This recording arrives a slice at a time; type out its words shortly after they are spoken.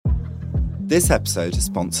This episode is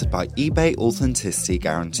sponsored by eBay Authenticity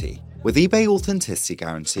Guarantee. With eBay Authenticity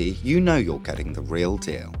Guarantee, you know you're getting the real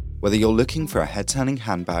deal. Whether you're looking for a head-turning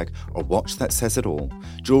handbag, or watch that says it all,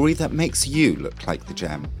 jewellery that makes you look like the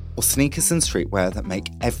gem, or sneakers and streetwear that make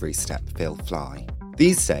every step feel fly.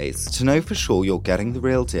 These days, to know for sure you're getting the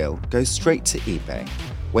real deal, go straight to eBay.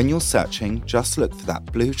 When you're searching, just look for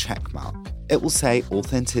that blue check mark. It will say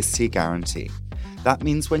Authenticity Guarantee. That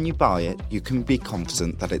means when you buy it, you can be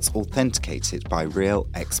confident that it's authenticated by real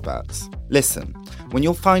experts. Listen, when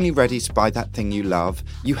you're finally ready to buy that thing you love,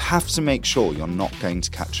 you have to make sure you're not going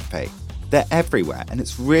to catch a fake. They're everywhere, and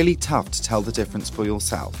it's really tough to tell the difference for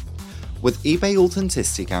yourself. With eBay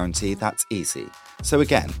Authenticity Guarantee, that's easy. So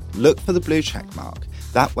again, look for the blue check mark.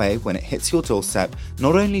 That way, when it hits your doorstep,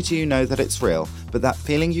 not only do you know that it's real, but that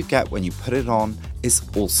feeling you get when you put it on is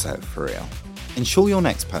also for real. Ensure your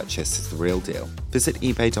next purchase is the real deal. Visit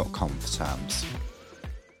ebay.com for terms.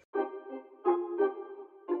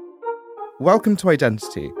 Welcome to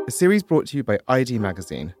Identity, a series brought to you by ID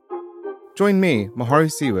Magazine. Join me, Maharu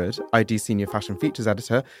Seward, ID Senior Fashion Features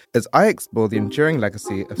Editor, as I explore the enduring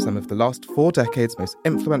legacy of some of the last 4 decades' most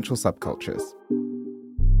influential subcultures.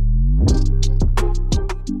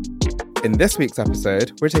 In this week's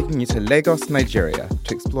episode, we're taking you to Lagos, Nigeria,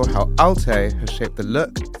 to explore how Alté has shaped the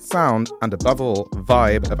look, sound, and above all,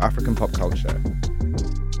 vibe of African pop culture.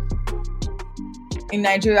 In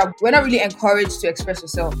Nigeria, we're not really encouraged to express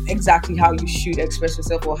yourself exactly how you should express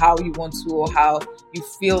yourself, or how you want to, or how you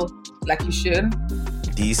feel like you should.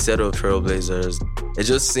 These set of trailblazers, it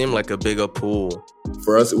just seemed like a bigger pool.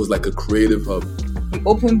 For us, it was like a creative hub. You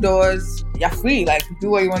open doors, you're free, like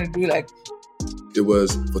do what you want to do, like. It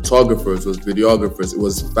was photographers, it was videographers, it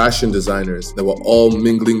was fashion designers that were all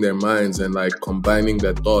mingling their minds and like combining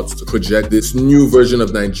their thoughts to project this new version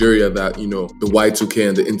of Nigeria that, you know, the Y2K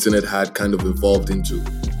and the internet had kind of evolved into.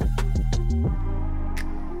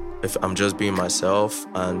 If I'm just being myself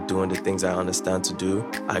and doing the things I understand to do,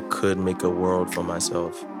 I could make a world for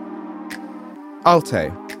myself.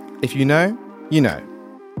 Alté. If you know, you know.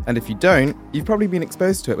 And if you don't, you've probably been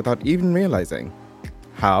exposed to it without even realising.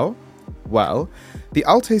 How? Well, the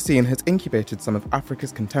Alté scene has incubated some of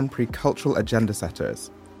Africa's contemporary cultural agenda setters.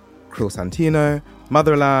 Cruel Santino,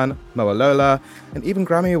 Motherland, Moa Lola, and even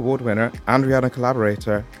Grammy Award winner and Rihanna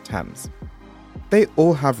collaborator Tems. They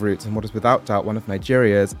all have roots in what is without doubt one of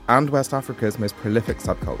Nigeria's and West Africa's most prolific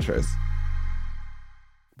subcultures.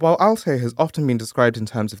 While Alté has often been described in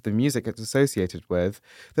terms of the music it's associated with,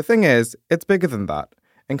 the thing is, it's bigger than that,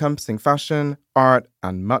 encompassing fashion, art,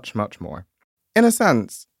 and much, much more. In a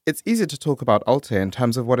sense, it's easier to talk about Alté in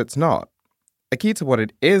terms of what it's not. A key to what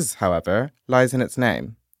it is, however, lies in its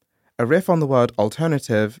name. A riff on the word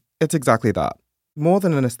alternative, it's exactly that. More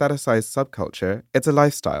than an aestheticized subculture, it's a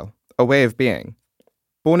lifestyle, a way of being.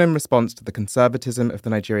 Born in response to the conservatism of the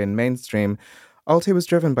Nigerian mainstream, Alté was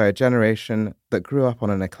driven by a generation that grew up on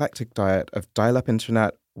an eclectic diet of dial-up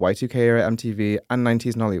internet, Y2K-era MTV, and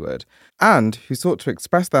 90s Nollywood, and who sought to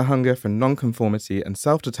express their hunger for non-conformity and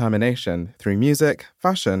self-determination through music,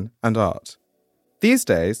 fashion, and art. These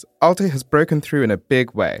days, Alté has broken through in a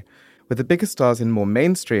big way, with the biggest stars in more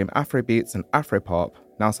mainstream Afrobeats and Afropop,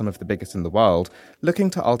 now some of the biggest in the world, looking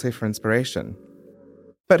to Alté for inspiration.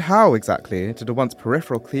 But how, exactly, did a once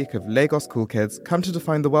peripheral clique of Lagos cool kids come to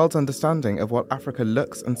define the world's understanding of what Africa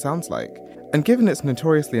looks and sounds like? And given its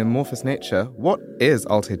notoriously amorphous nature, what is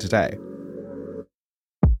Alté today?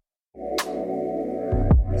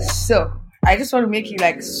 So, I just want to make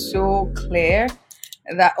it so clear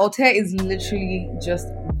that Alté is literally just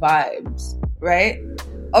vibes, right?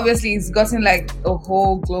 Obviously, it's gotten a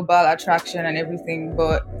whole global attraction and everything,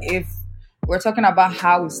 but if we're talking about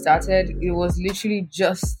how it started, it was literally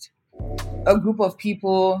just a group of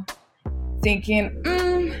people thinking,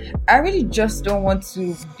 I really just don't want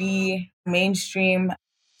to be mainstream.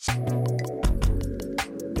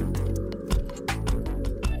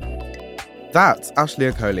 That's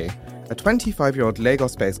Ashley Okoli, a 25-year-old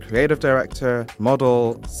Lagos-based creative director,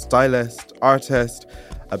 model, stylist, artist,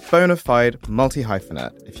 a bona fide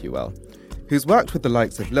multi-hyphenate, if you will, who's worked with the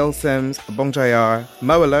likes of Lil Sims, Abong Jayar,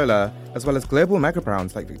 Moa Lola, as well as global mega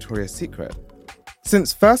brands like Victoria's Secret.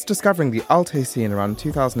 Since first discovering the Alté scene around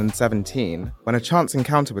 2017, when a chance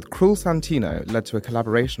encounter with Cruel Santino led to a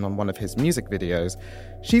collaboration on one of his music videos,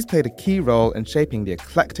 she's played a key role in shaping the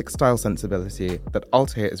eclectic style sensibility that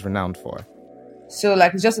Alté is renowned for. So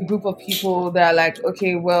it's just a group of people that are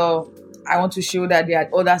okay, well, I want to show that there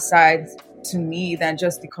are other sides to me than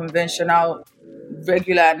just the conventional,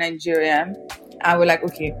 regular Nigerian. And we're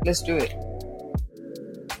okay, let's do it.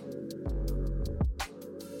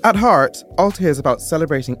 At heart, Alté is about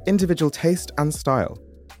celebrating individual taste and style.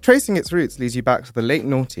 Tracing its roots leads you back to the late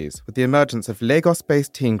noughties with the emergence of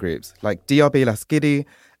Lagos-based teen groups like DRB Laskidi,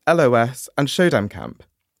 LOS and Shodam Camp.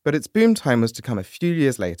 But its boom time was to come a few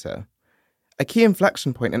years later. A key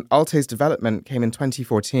inflection point in Alté's development came in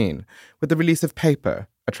 2014 with the release of Paper,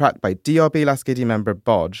 a track by DRB Laskidi member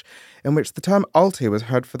Bodge, in which the term Alté was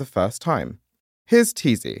heard for the first time. Here's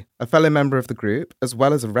Teasy, a fellow member of the group, as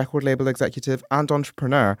well as a record label executive and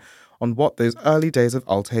entrepreneur, on what those early days of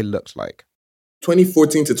Alté looked like.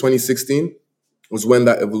 2014 to 2016 was when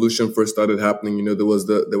that evolution first started happening. You know, there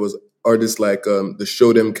was artists like the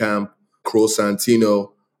Shodem Camp, Crow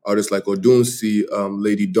Santino, artists like Odunsi,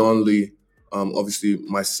 Lady Donley, obviously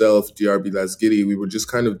myself, DRB Lasgiddy. We were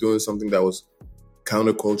just kind of doing something that was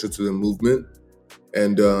counterculture to the movement.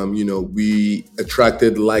 And, we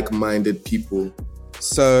attracted like-minded people.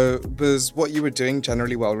 So was what you were doing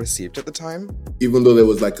generally well received at the time? Even though there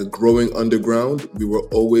was like a growing underground, we were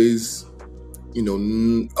always,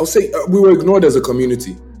 I'll say we were ignored as a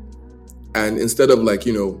community. And instead of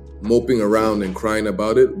moping around and crying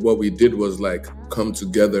about it, what we did was come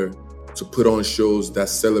together to put on shows that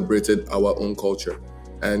celebrated our own culture.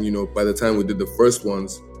 And, by the time we did the first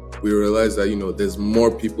ones, we realized that, there's more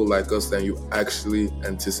people like us than you actually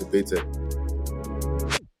anticipated.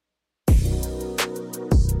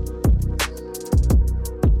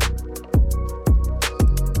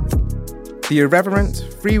 The irreverent,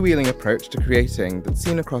 freewheeling approach to creating that's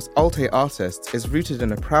seen across Alté artists is rooted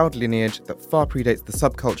in a proud lineage that far predates the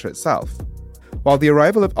subculture itself. While the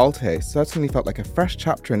arrival of Alté certainly felt like a fresh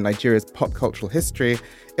chapter in Nigeria's pop cultural history,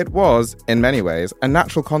 it was, in many ways, a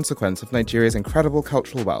natural consequence of Nigeria's incredible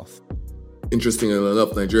cultural wealth. Interestingly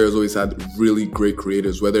enough, Nigeria's always had really great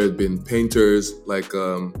creators, whether it's been painters like,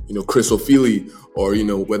 Chris Ofili, or,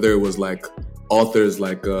 whether it was authors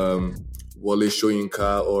like Wole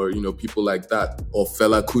Soyinka, or, people like that, or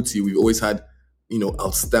Fela Kuti. We've always had,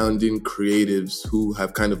 outstanding creatives who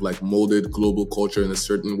have kind of molded global culture in a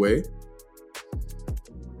certain way.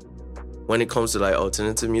 When it comes to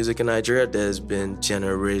alternative music in Nigeria, there's been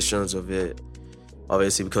generations of it.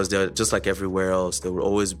 Obviously, because they're just like everywhere else, there will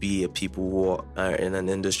always be people who are in an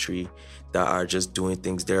industry that are just doing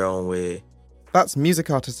things their own way. That's music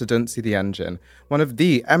artist Odunsi the Engine, one of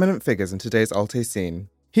the eminent figures in today's Alté scene.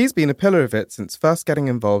 He's been a pillar of it since first getting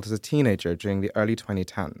involved as a teenager during the early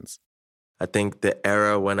 2010s. I think the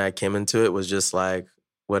era when I came into it was just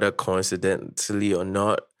whether coincidentally or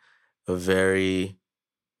not, a very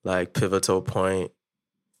pivotal point.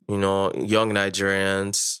 Young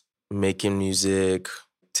Nigerians making music,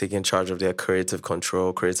 taking charge of their creative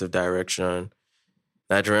control, creative direction.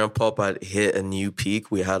 Nigerian pop had hit a new peak.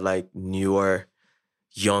 We had newer,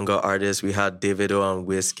 younger artists. We had Davido and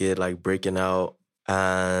Wizkid breaking out,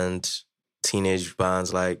 and teenage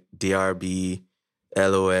bands like DRB,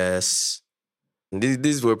 LOS.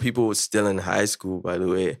 These were people still in high school, by the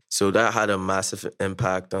way. So that had a massive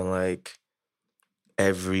impact on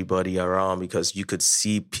everybody around, because you could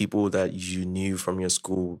see people that you knew from your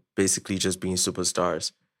school basically just being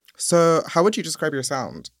superstars. So how would you describe your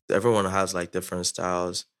sound? Everyone has different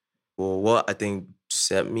styles. Well, what I think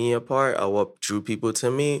set me apart, or what drew people to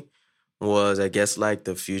me, was I guess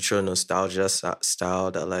the future nostalgia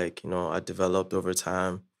style that I developed over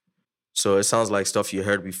time. So it sounds like stuff you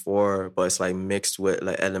heard before, but it's mixed with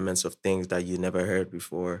elements of things that you never heard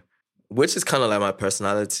before, which is kind of my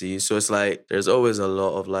personality. So it's there's always a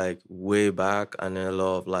lot of way back and then a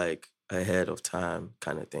lot of ahead of time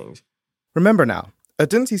kind of things. Remember now,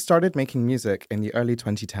 Odunsi started making music in the early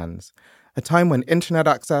 2010s, a time when internet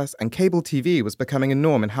access and cable TV was becoming a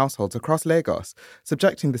norm in households across Lagos,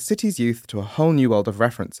 subjecting the city's youth to a whole new world of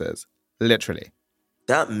references, literally.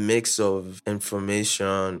 That mix of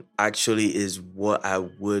information actually is what I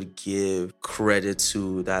would give credit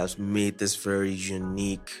to, that has made this very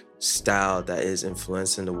unique style that is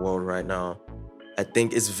influencing the world right now. I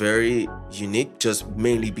think it's very unique just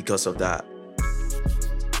mainly because of that.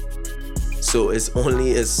 So it's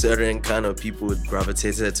only a certain kind of people who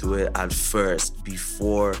gravitated to it at first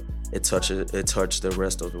before it touched the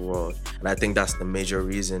rest of the world. And I think that's the major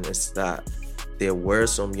reason, is that there were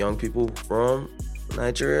some young people from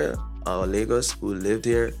Nigeria or Lagos who lived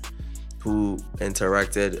here, who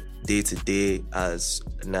interacted day to day as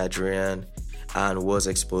Nigerian and was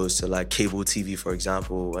exposed to cable TV, for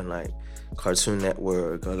example, and Cartoon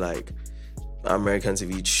Network or American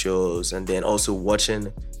TV shows, and then also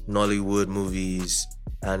watching Nollywood movies,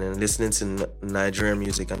 and then listening to Nigerian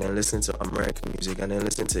music, and then listening to American music, and then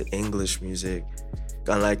listening to English music,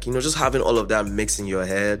 and just having all of that mixed in your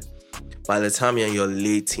head. By the time you're in your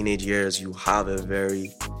late teenage years, you have a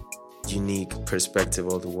very unique perspective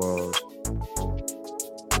of the world.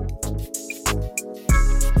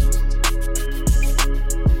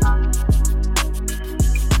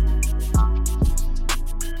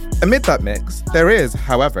 Amid that mix, there is,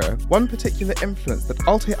 however, one particular influence that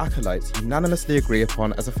Alté acolytes unanimously agree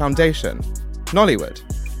upon as a foundation: Nollywood,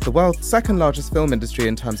 the world's second largest film industry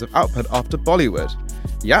in terms of output after Bollywood.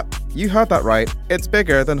 Yep, you heard that right, it's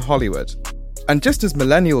bigger than Hollywood. And just as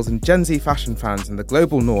millennials and Gen Z fashion fans in the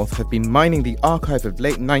global north have been mining the archive of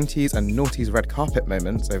late 90s and noughties red carpet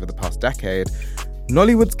moments over the past decade,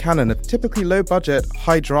 Nollywood's canon of typically low-budget,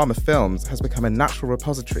 high-drama films has become a natural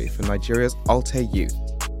repository for Nigeria's Alté youth.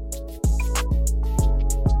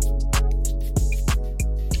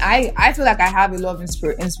 I feel like I have a lot of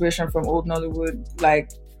inspiration from old Nollywood.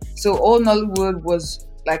 Like, so old Nollywood was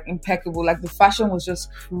like impeccable. Like the fashion was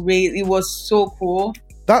just crazy. It was so cool.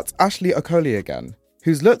 That's Ashley Okoli again,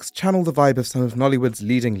 whose looks channel the vibe of some of Nollywood's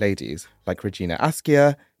leading ladies, like Regina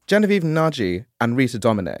Askia, Genevieve Nnaji, and Rita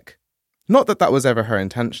Dominic. Not that that was ever her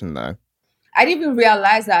intention, though. I didn't even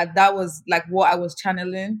realize that was like what I was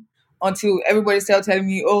channeling until everybody started telling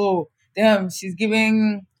me, oh, damn, she's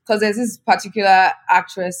giving... Because there's this particular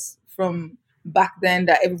actress from back then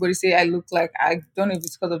that everybody say I look like. I don't know if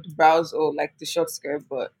it's because of the brows or like the short skirt,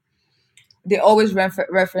 but they always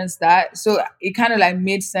reference that. So it kind of like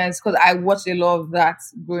made sense because I watched a lot of that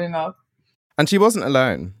growing up. And she wasn't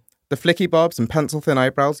alone. The flicky bobs and pencil-thin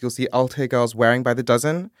eyebrows you'll see Alté girls wearing by the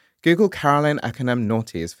dozen, Google Caroline Econom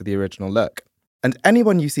noughties for the original look. And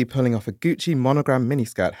anyone you see pulling off a Gucci monogram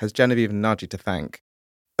miniskirt has Genevieve Nnaji to thank.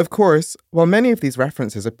 Of course, while many of these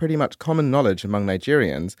references are pretty much common knowledge among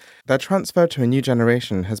Nigerians, their transfer to a new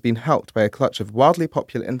generation has been helped by a clutch of wildly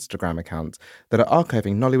popular Instagram accounts that are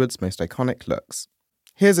archiving Nollywood's most iconic looks.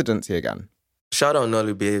 Here's Adunsi again. Shout out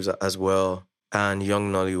Nolly Babes as well, and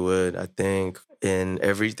Young Nollywood. I think in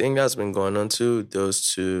everything that's been going on too,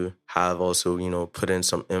 those two have also, put in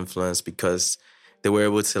some influence because they were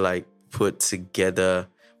able to like put together...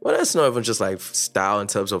 Well, that's not even just like style in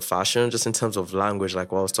terms of fashion, just in terms of language,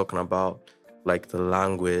 like what I was talking about, like the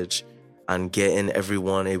language and getting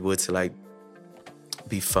everyone able to like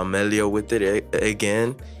be familiar with it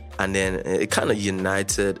again. And then it kind of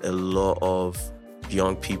united a lot of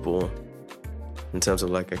young people in terms of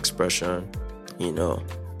like expression,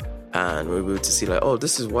 and we're able to see like, oh,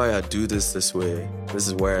 this is why I do this way. This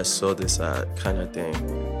is where I saw this at, kind of thing.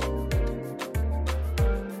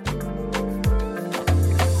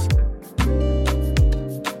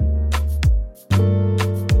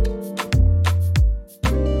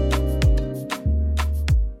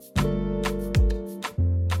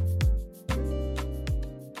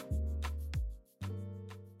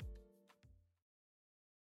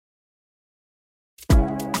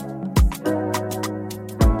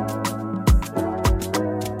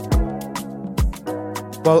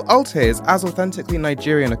 While Alté is as authentically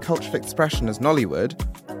Nigerian a cultural expression as Nollywood,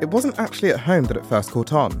 it wasn't actually at home that it first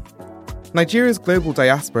caught on. Nigeria's global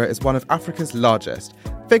diaspora is one of Africa's largest,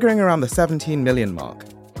 figuring around the 17 million mark.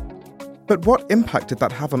 But what impact did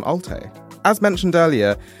that have on Alté? As mentioned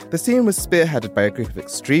earlier, the scene was spearheaded by a group of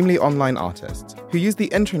extremely online artists who used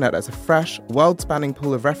the internet as a fresh, world-spanning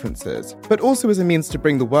pool of references, but also as a means to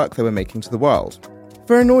bring the work they were making to the world.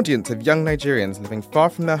 For an audience of young Nigerians living far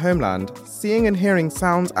from their homeland, seeing and hearing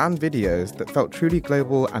sounds and videos that felt truly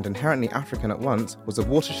global and inherently African at once was a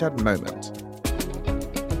watershed moment.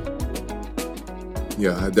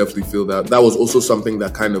 Yeah, I definitely feel that. That was also something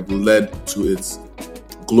that kind of led to its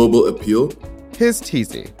global appeal. Here's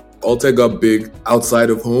Teasy. Alté got big outside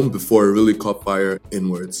of home before it really caught fire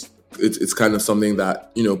inwards. It's kind of something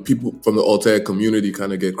that, people from the Alté community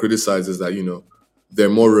kind of get criticized is that, they're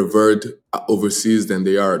more revered overseas than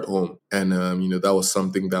they are at home. And, that was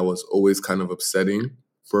something that was always kind of upsetting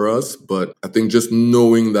for us. But I think just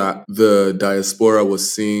knowing that the diaspora was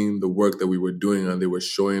seeing the work that we were doing and they were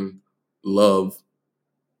showing love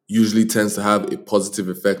usually tends to have a positive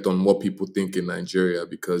effect on what people think in Nigeria.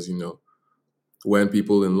 Because, when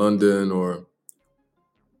people in London or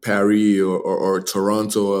Paris or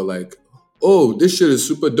Toronto are like, oh, this shit is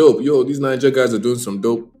super dope. Yo, these Niger guys are doing some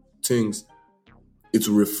dope things. It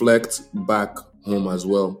reflects back home as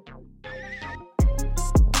well.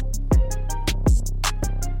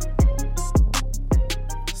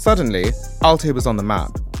 Suddenly, Alté was on the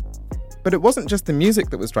map. But it wasn't just the music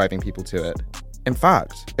that was driving people to it. In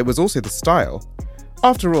fact, it was also the style.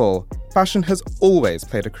 After all, fashion has always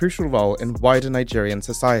played a crucial role in wider Nigerian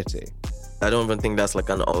society. I don't even think that's like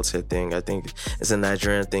an Alté thing. I think it's a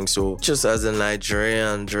Nigerian thing. So just as a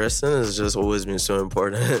Nigerian, dressing has just always been so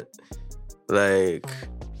important. Like,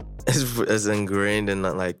 it's ingrained in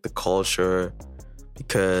like the culture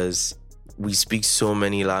because we speak so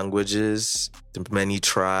many languages, many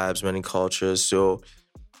tribes, many cultures. So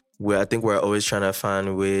I think we're always trying to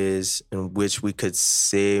find ways in which we could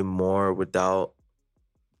say more without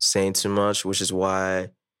saying too much, which is why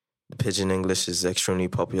the Pidgin English is extremely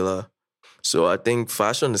popular. So I think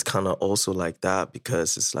fashion is kind of also like that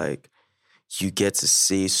because it's like you get to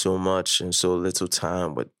see so much in so little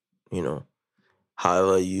time with,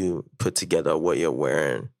 however you put together what you're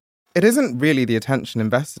wearing. It isn't really the attention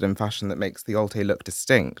invested in fashion that makes the Alté look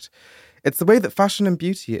distinct. It's the way that fashion and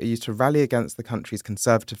beauty are used to rally against the country's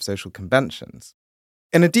conservative social conventions.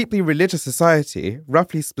 In a deeply religious society,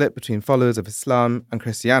 roughly split between followers of Islam and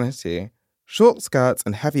Christianity, short skirts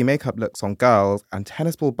and heavy makeup looks on girls and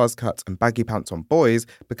tennis ball buzz cuts and baggy pants on boys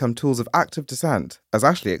become tools of active dissent, as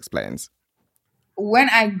Ashley explains. When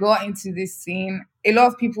I got into this scene, a lot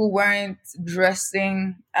of people weren't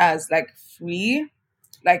dressing as free,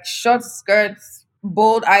 like short skirts,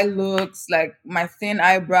 bold eye looks, like my thin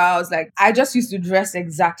eyebrows. Like I just used to dress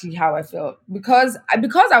exactly how I felt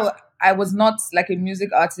I was not like a music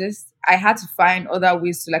artist. I had to find other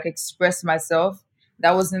ways to express myself.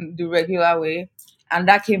 That wasn't the regular way, and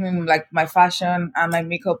that came in my fashion and my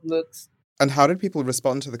makeup looks. And how did people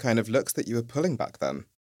respond to the kind of looks that you were pulling back then?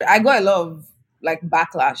 I got a lot of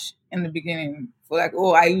backlash in the beginning for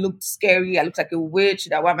oh, I looked scary. I looked like a witch.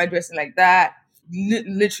 That why am I dressing like that?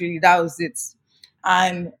 Literally, that was it.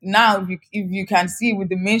 And now, if you can see with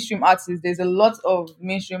the mainstream artists, there's a lot of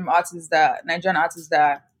mainstream artists Nigerian artists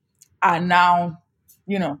that are now,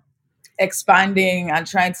 expanding and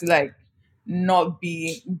trying to not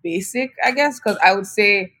be basic, I guess. Because I would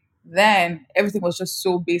say then everything was just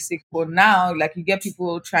so basic, but now you get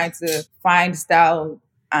people trying to find style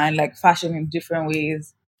and fashion in different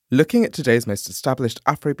ways. Looking at today's most established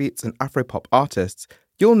Afrobeats and Afropop artists,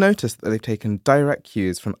 you'll notice that they've taken direct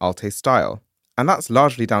cues from Alté's style. And that's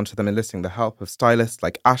largely down to them enlisting the help of stylists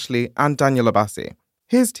like Ashley and Daniel Obasi.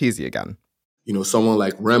 Here's Teasy again. Someone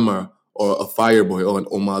like Rema or a Fireboy or an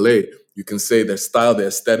Omale, you can say their style, their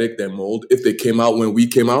aesthetic, their mold, if they came out when we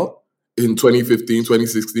came out in 2015,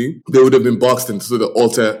 2016, they would have been boxed into the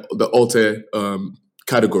Alté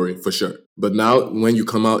category for sure. But now when you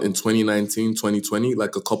come out in 2019, 2020, a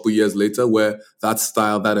couple years later, where that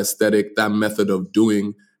style, that aesthetic, that method of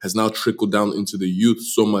doing has now trickled down into the youth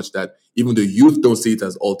so much that even the youth don't see it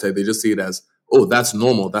as Alté. They just see it as, oh, that's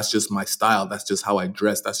normal. That's just my style. That's just how I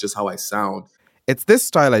dress. That's just how I sound. It's this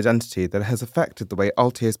style identity that has affected the way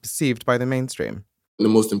Alté is perceived by the mainstream. The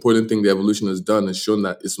most important thing the evolution has done is shown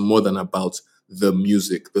that it's more than about the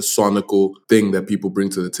music, the sonical thing that people bring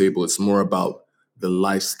to the table. It's more about the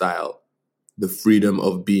lifestyle, the freedom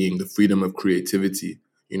of being, the freedom of creativity,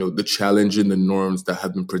 the challenge in the norms that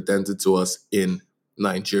have been presented to us in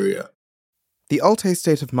Nigeria. The Alté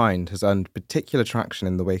state of mind has earned particular traction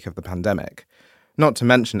in the wake of the pandemic. Not to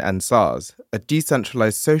mention End SARS, a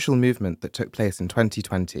decentralized social movement that took place in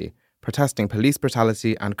 2020, protesting police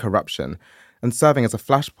brutality and corruption, and serving as a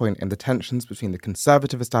flashpoint in the tensions between the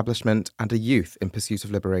conservative establishment and a youth in pursuit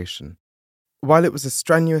of liberation. While it was a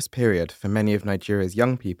strenuous period for many of Nigeria's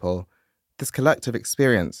young people, this collective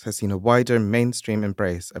experience has seen a wider mainstream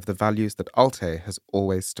embrace of the values that Alté has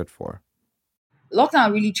always stood for.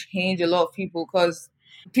 Lockdown really changed a lot of people because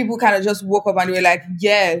people kind of just woke up and they were like,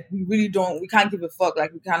 yeah, we can't give a fuck.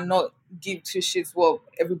 We cannot give two shits what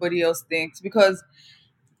everybody else thinks. Because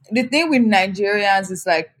the thing with Nigerians is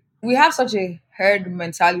we have such a herd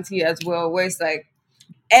mentality as well, where it's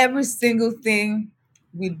every single thing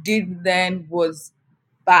we did then was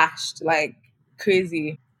bashed like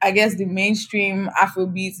crazy. I guess the mainstream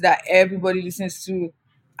Afrobeats that everybody listens to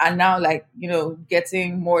are now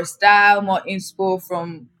getting more style, more inspo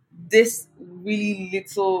from this really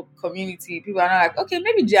little community. People are not okay,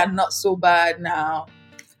 maybe they are not so bad now.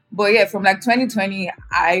 But yeah, from 2020,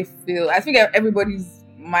 I think everybody's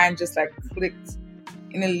mind just clicked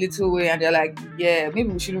in a little way, and they're yeah, maybe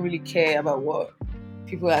we shouldn't really care about what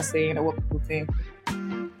people are saying or what people think.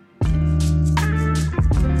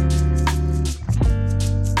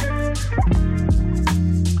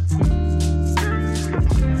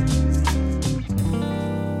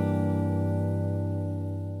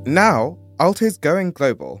 Now, Alté's going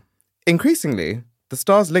global. Increasingly, the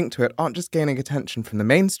stars linked to it aren't just gaining attention from the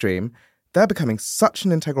mainstream, they're becoming such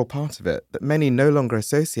an integral part of it that many no longer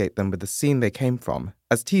associate them with the scene they came from,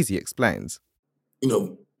 as Teasy explains.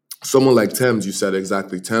 Someone like Thames, you said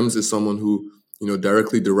exactly. Thames is someone who,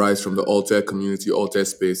 directly derives from the Alté community, Alté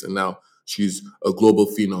space, and now she's a global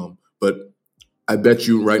phenom. But I bet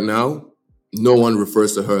you right now, no one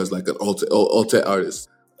refers to her as an Alté artist.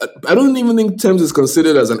 I don't even think Thames is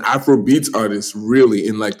considered as an Afrobeats artist, really,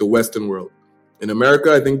 in the Western world. In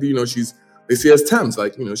America, I think they see her as Thames,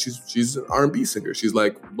 she's an R&B singer. She's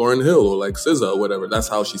like Lauryn Hill or SZA or whatever. That's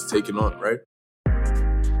how she's taken on, right?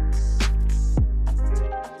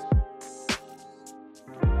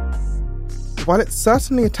 While it's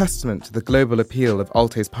certainly a testament to the global appeal of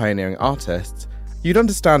Alté's pioneering artists, you'd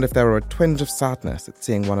understand if there were a twinge of sadness at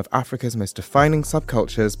seeing one of Africa's most defining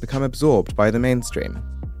subcultures become absorbed by the mainstream.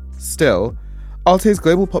 Still, Alté's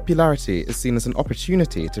global popularity is seen as an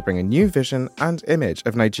opportunity to bring a new vision and image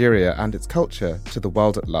of Nigeria and its culture to the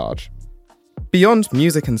world at large. Beyond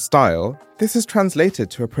music and style, this has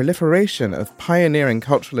translated to a proliferation of pioneering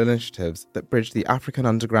cultural initiatives that bridge the African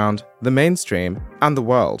underground, the mainstream, and the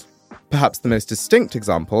world. Perhaps the most distinct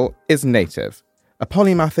example is Native, a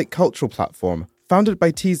polymathic cultural platform founded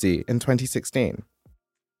by Teezy in 2016.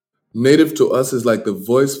 Native to us is like the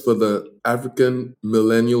voice for the African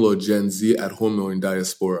millennial or Gen Z at home or in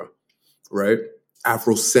diaspora, right?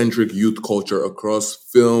 Afrocentric youth culture across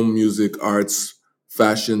film, music, arts,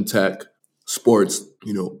 fashion, tech, sports,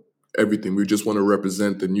 everything. We just want to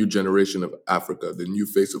represent the new generation of Africa, the new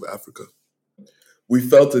face of Africa. We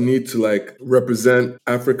felt the need to represent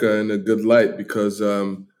Africa in a good light because,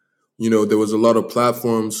 there was a lot of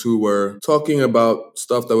platforms who were talking about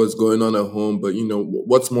stuff that was going on at home. But,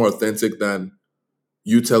 what's more authentic than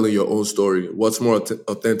you telling your own story? What's more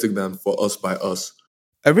authentic than For Us by Us?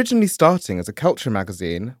 Originally starting as a culture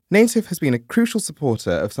magazine, Native has been a crucial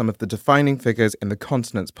supporter of some of the defining figures in the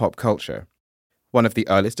continent's pop culture. One of the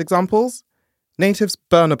earliest examples? Native's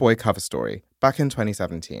Burna Boy cover story, back in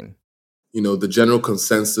 2017. The general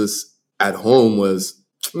consensus at home was,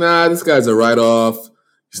 this guy's a write-off.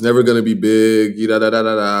 He's never going to be big,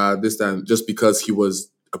 this time, just because he was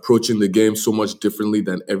approaching the game so much differently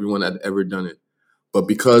than everyone had ever done it. But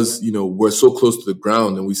because, we're so close to the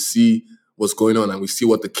ground and we see what's going on and we see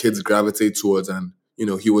what the kids gravitate towards, and,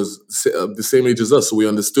 he was the same age as us, so we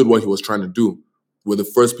understood what he was trying to do. We're the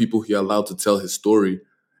first people he allowed to tell his story.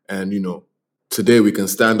 And, today we can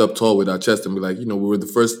stand up tall with our chest and be like, we were the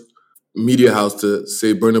first media house to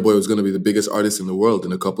say Burna Boy was going to be the biggest artist in the world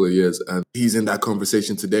in a couple of years, and he's in that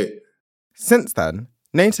conversation today. Since then,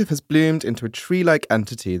 Native has bloomed into a tree-like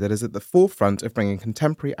entity that is at the forefront of bringing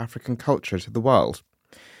contemporary African culture to the world.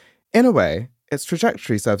 In a way, its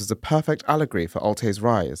trajectory serves as a perfect allegory for Alté's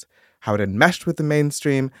rise, how it enmeshed with the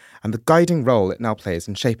mainstream, and the guiding role it now plays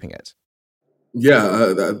in shaping it.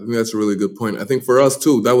 Yeah, I think that's a really good point. I think for us,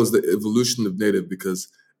 too, that was the evolution of Native, because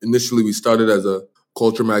initially we started as a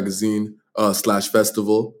culture magazine /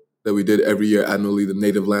 festival that we did every year annually, the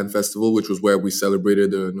Native Land Festival, which was where we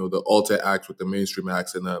celebrated the Alté acts with the mainstream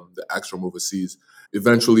acts and the acts from overseas.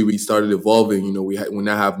 Eventually, we started evolving. We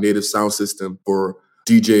now have Native sound system for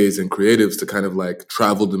DJs and creatives to kind of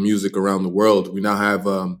travel the music around the world. We now have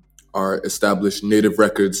our established Native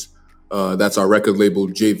Records. That's our record label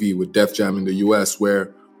JV with Def Jam in the US,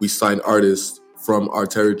 where we sign artists from our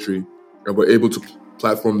territory and we're able to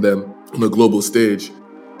platform them on a global stage.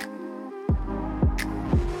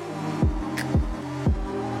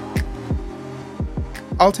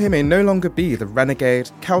 Alté may no longer be the renegade,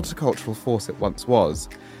 countercultural force it once was,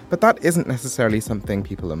 but that isn't necessarily something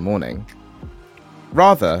people are mourning.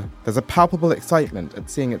 Rather, there's a palpable excitement at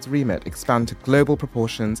seeing its remit expand to global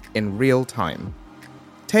proportions in real time.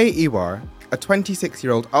 Tay Iwar, a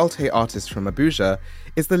 26-year-old Alté artist from Abuja,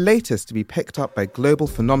 is the latest to be picked up by global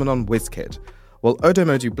phenomenon Wizkid, while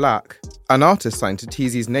Odomodu Black, an artist signed to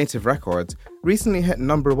Teezy's Native Records, recently hit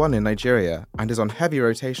number 1 in Nigeria and is on heavy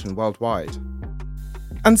rotation worldwide.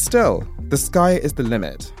 And still, the sky is the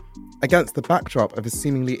limit. Against the backdrop of a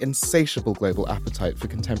seemingly insatiable global appetite for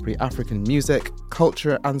contemporary African music,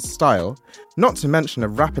 culture, and style, not to mention a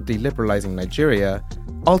rapidly liberalizing Nigeria,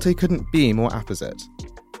 Alté couldn't be more apposite.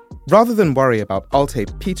 Rather than worry about Alté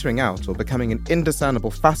petering out or becoming an indiscernible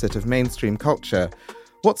facet of mainstream culture,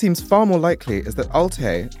 what seems far more likely is that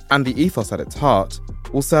Alté, and the ethos at its heart,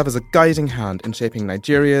 will serve as a guiding hand in shaping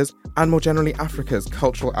Nigeria's, and more generally Africa's,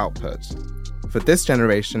 cultural output, for this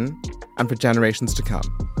generation and for generations to come.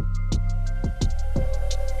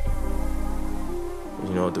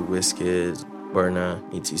 The Wizkid, Burna,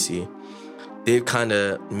 etc. They've kind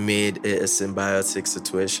of made it a symbiotic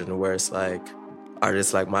situation where it's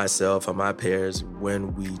artists like myself and my peers,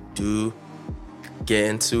 when we do get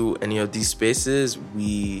into any of these spaces,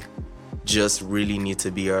 we just really need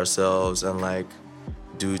to be ourselves and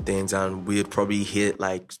do things, and we'd probably hit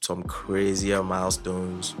some crazier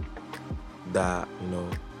milestones that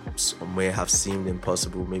may have seemed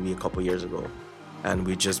impossible maybe a couple years ago, and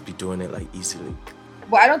we'd just be doing it easily.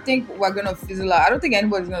 But I don't think we're gonna fizzle out. I don't think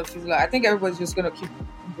anybody's gonna fizzle out. I think everybody's just gonna keep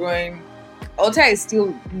growing. Alté is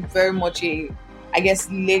still very much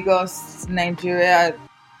Lagos, Nigeria,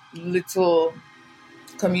 little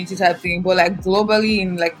community type thing, but globally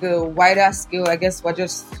in a wider scale, I guess we're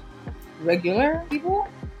just regular people.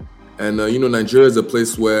 And Nigeria is a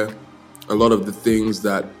place where a lot of the things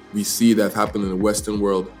that we see that happen in the Western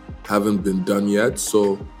world haven't been done yet.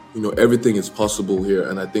 So, everything is possible here.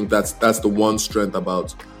 And I think that's the one strength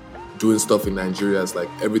about doing stuff in Nigeria, is like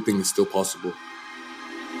everything is still possible.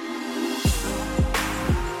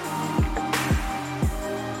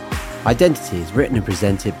 Identity is written and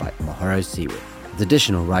presented by Mahoro Siwa, with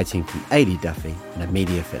additional writing from Ailey Duffy and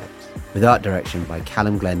Amelia Phillips, with art direction by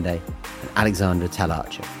Callum Glenday and Alexandra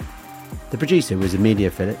Talarcher. The producer was Amelia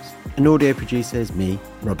Phillips, and audio producer is me,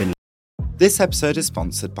 Robin. This episode is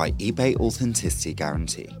sponsored by eBay Authenticity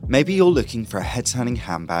Guarantee. Maybe you're looking for a head-turning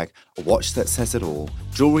handbag, a watch that says it all,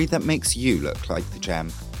 jewellery that makes you look like the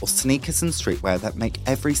gem, or sneakers and streetwear that make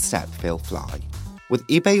every step feel fly. With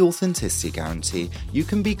eBay Authenticity Guarantee, you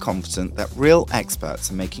can be confident that real experts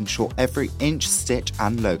are making sure every inch, stitch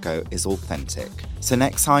and logo is authentic. So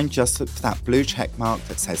next time, just look for that blue check mark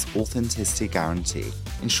that says Authenticity Guarantee.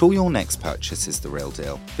 Ensure your next purchase is the real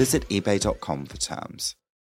deal. Visit ebay.com for terms.